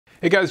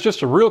Hey guys,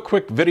 just a real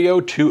quick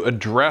video to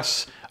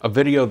address a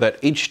video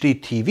that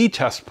HDTV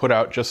Test put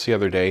out just the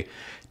other day,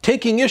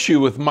 taking issue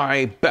with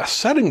my best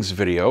settings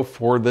video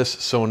for this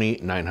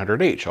Sony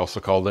 900H, also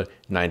called the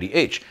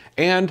 90H.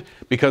 And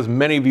because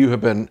many of you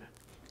have been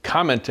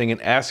commenting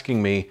and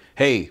asking me,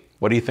 hey,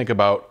 what do you think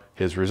about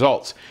his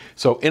results?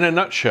 So in a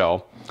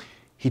nutshell,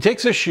 he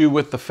takes issue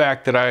with the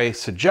fact that I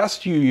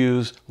suggest you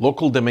use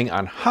local dimming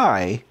on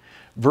high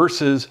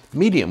versus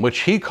medium,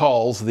 which he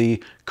calls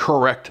the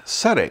correct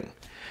setting.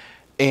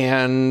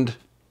 And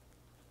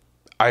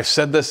I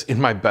said this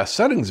in my best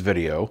settings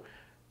video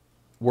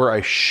where I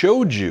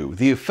showed you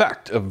the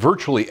effect of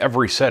virtually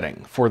every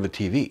setting for the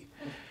TV.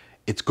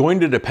 It's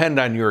going to depend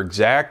on your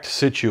exact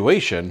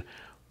situation,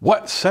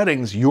 what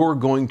settings you're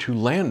going to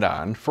land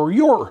on for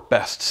your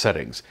best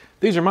settings.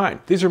 These are mine.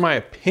 These are my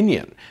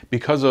opinion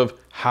because of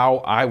how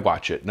I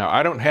watch it. Now,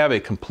 I don't have a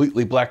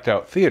completely blacked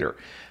out theater.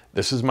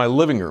 This is my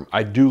living room.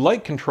 I do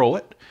light control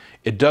it.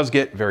 It does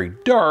get very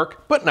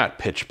dark, but not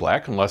pitch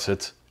black unless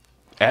it's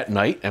at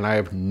night and I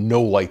have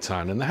no lights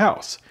on in the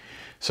house.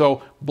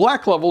 So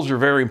black levels are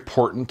very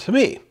important to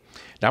me.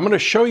 Now I'm going to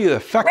show you the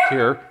effect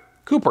here.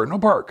 Cooper, no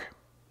bark.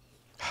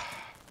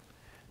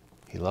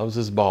 He loves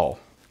his ball.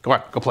 Go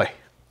on, go play.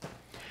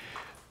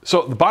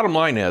 So the bottom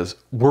line is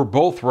we're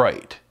both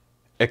right,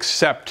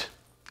 except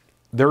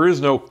there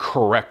is no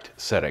correct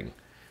setting.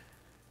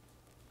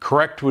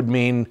 Correct would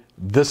mean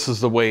this is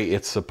the way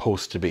it's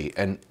supposed to be,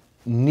 and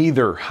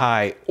neither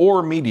high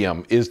or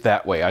medium is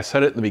that way. I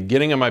said it in the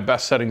beginning of my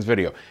best settings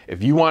video.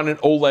 If you want an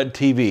OLED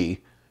TV,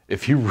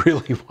 if you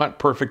really want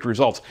perfect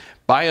results,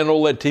 buy an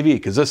OLED TV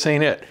because this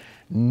ain't it.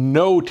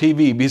 No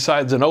TV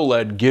besides an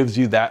OLED gives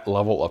you that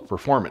level of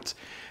performance.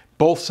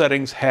 Both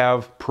settings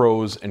have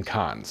pros and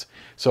cons.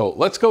 So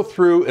let's go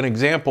through an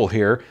example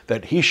here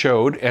that he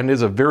showed and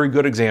is a very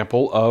good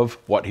example of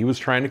what he was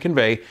trying to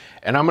convey.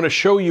 And I'm going to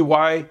show you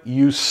why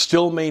you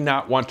still may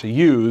not want to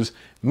use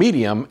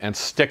medium and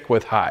stick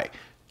with high.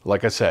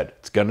 Like I said,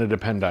 it's going to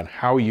depend on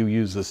how you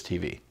use this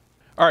TV.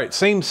 All right,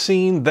 same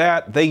scene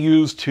that they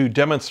used to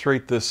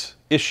demonstrate this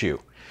issue.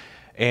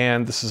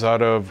 And this is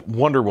out of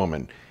Wonder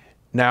Woman.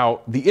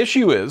 Now, the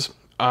issue is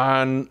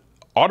on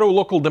auto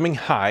local dimming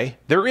high,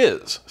 there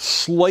is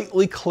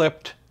slightly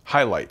clipped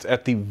highlights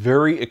at the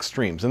very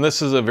extremes. And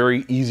this is a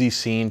very easy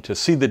scene to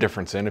see the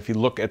difference in if you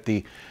look at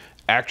the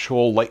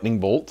actual lightning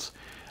bolts.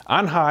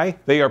 On high,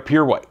 they are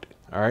pure white.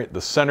 All right,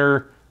 the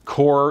center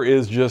core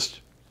is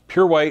just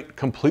pure white,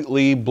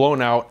 completely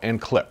blown out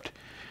and clipped.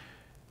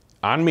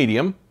 On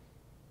medium,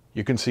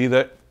 you can see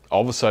that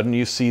all of a sudden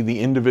you see the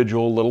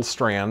individual little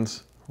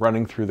strands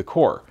running through the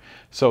core.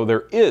 So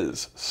there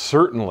is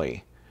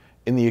certainly,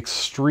 in the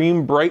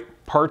extreme bright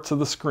parts of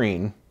the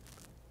screen,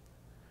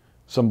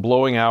 some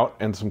blowing out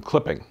and some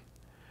clipping.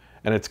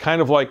 And it's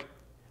kind of like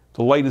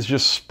the light is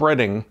just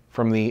spreading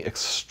from the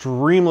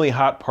extremely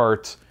hot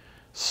parts,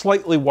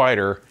 slightly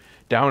wider,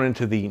 down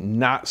into the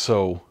not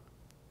so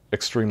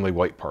extremely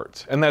white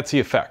parts. And that's the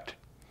effect.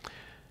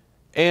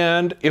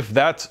 And if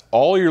that's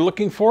all you're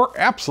looking for,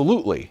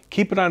 absolutely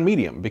keep it on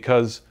medium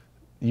because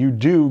you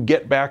do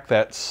get back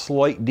that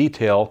slight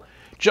detail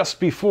just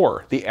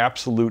before the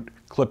absolute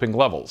clipping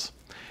levels.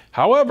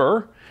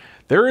 However,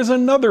 there is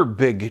another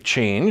big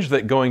change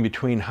that going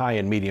between high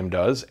and medium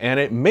does, and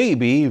it may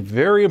be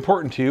very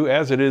important to you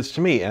as it is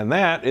to me, and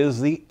that is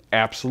the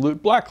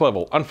absolute black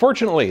level.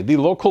 Unfortunately, the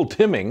local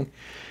dimming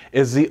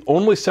is the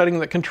only setting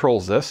that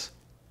controls this,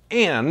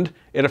 and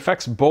it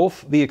affects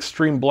both the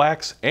extreme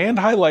blacks and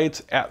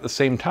highlights at the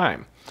same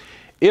time.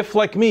 If,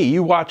 like me,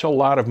 you watch a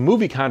lot of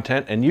movie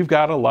content and you've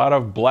got a lot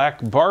of black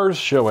bars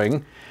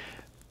showing,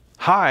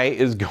 high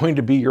is going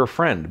to be your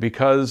friend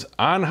because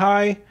on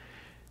high,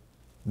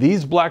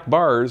 these black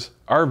bars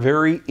are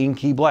very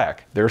inky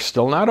black. They're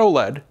still not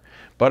OLED,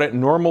 but at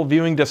normal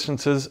viewing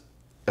distances,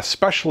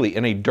 especially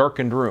in a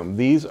darkened room,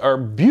 these are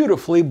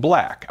beautifully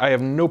black. I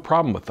have no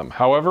problem with them.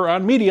 However,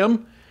 on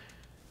medium,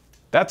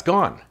 that's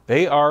gone.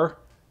 They are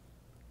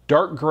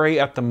dark gray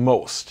at the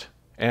most,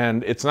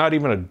 and it's not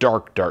even a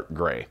dark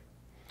gray.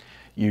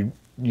 You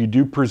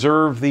do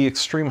preserve the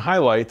extreme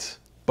highlights,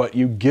 but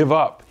you give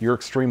up your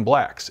extreme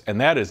blacks,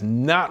 and that is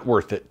not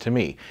worth it to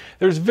me.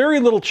 There's very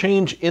little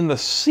change in the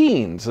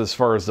scenes as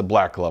far as the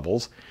black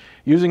levels.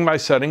 Using my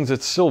settings,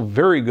 it's still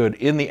very good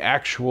in the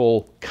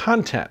actual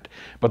content,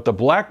 but the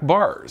black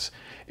bars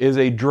is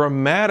a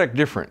dramatic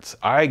difference.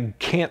 I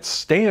can't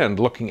stand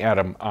looking at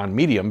them on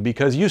medium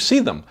because you see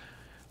them.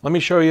 Let me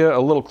show you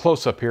a little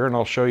close-up here and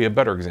I'll show you a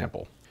better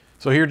example.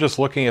 So here, just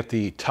looking at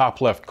the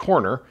top left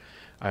corner,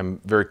 I'm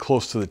very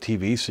close to the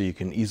TV so you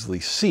can easily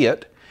see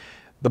it.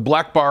 The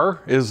black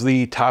bar is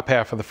the top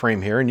half of the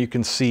frame here, and you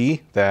can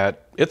see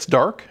that it's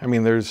dark. I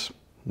mean, there's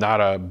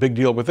not a big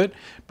deal with it,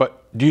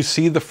 but do you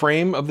see the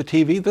frame of the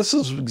TV? This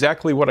is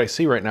exactly what I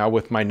see right now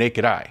with my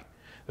naked eye.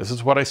 This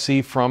is what I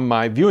see from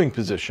my viewing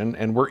position,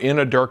 and we're in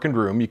a darkened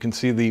room. You can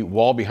see the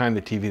wall behind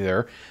the TV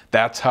there.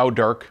 That's how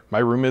dark my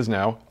room is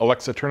now.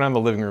 Alexa, turn on the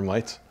living room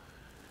lights.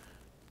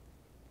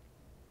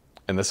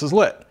 And this is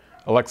lit.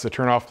 Alexa,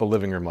 turn off the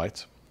living room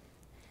lights.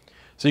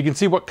 So you can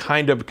see what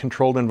kind of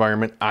controlled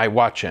environment I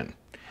watch in.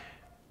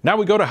 Now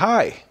we go to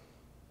high.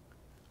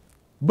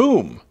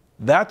 Boom,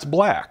 that's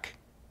black.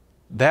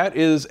 That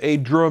is a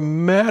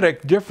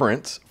dramatic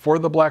difference for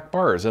the black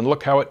bars, and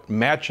look how it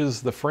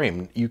matches the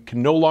frame. You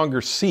can no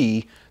longer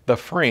see the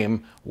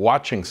frame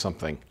watching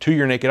something to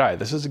your naked eye.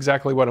 This is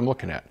exactly what I'm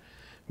looking at.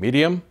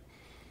 Medium,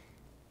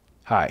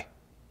 high.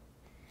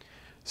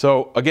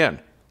 So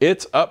again,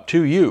 it's up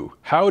to you.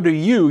 How do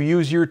you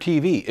use your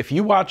TV? If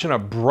you watch in a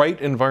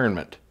bright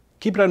environment,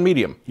 keep it on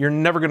medium. You're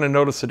never going to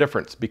notice a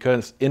difference,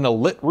 because in a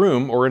lit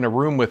room or in a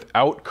room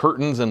without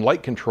curtains and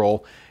light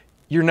control,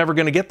 you're never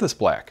going to get this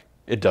black.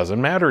 It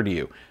doesn't matter to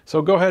you.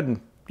 So go ahead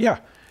and, yeah,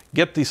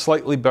 get these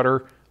slightly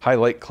better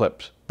highlight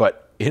clips.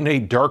 But in a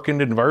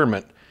darkened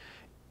environment,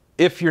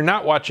 if you're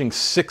not watching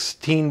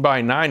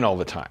 16:9 all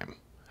the time,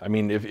 I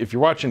mean, if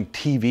you're watching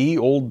TV,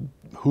 old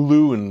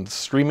Hulu and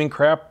streaming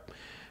crap,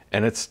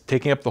 and it's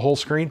taking up the whole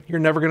screen, you're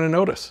never going to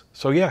notice.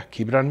 So yeah,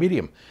 keep it on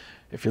medium.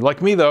 If you're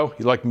like me though,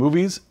 you like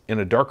movies in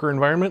a darker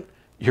environment,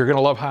 you're going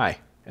to love high.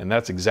 And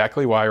that's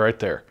exactly why right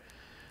there.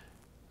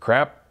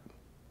 Crap,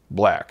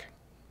 black.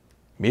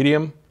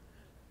 Medium,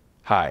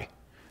 high.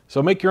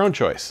 So make your own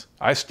choice.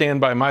 I stand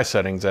by my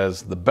settings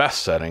as the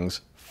best settings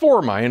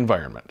for my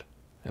environment.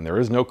 And there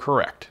is no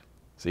correct.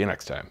 See you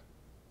next time.